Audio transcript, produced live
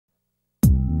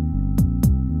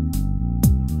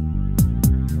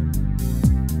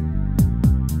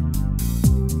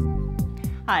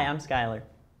Hi, I'm Skylar.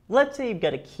 Let's say you've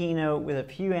got a keynote with a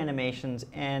few animations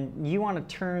and you want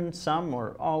to turn some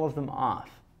or all of them off.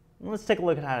 Let's take a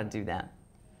look at how to do that.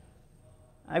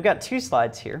 I've got two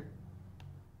slides here.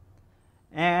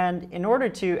 And in order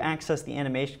to access the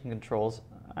animation controls,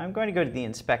 I'm going to go to the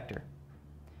inspector.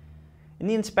 In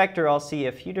the inspector, I'll see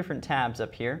a few different tabs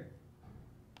up here.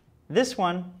 This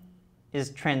one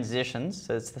is transitions,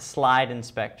 so it's the slide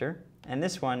inspector, and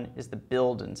this one is the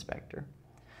build inspector.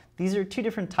 These are two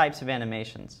different types of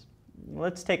animations.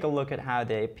 Let's take a look at how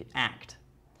they act.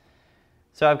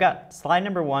 So I've got slide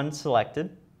number 1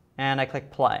 selected, and I click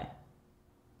play.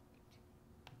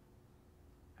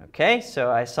 Okay, so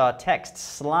I saw text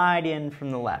slide in from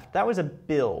the left. That was a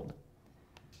build.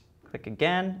 Click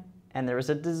again, and there was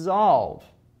a dissolve.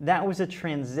 That was a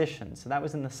transition, so that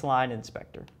was in the slide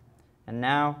inspector. And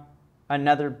now,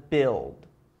 another build.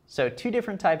 So two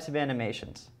different types of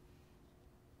animations.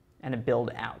 And a build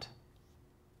out,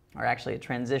 or actually a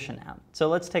transition out. So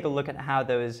let's take a look at how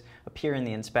those appear in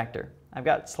the inspector. I've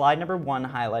got slide number 1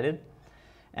 highlighted,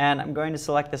 and I'm going to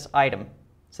select this item.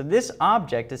 So this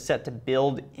object is set to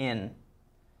build in.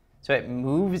 So it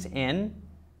moves in,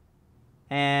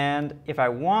 and if I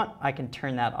want, I can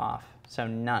turn that off. So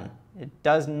none. It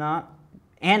does not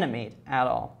animate at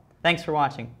all. Thanks for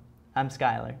watching. I'm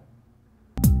Skylar.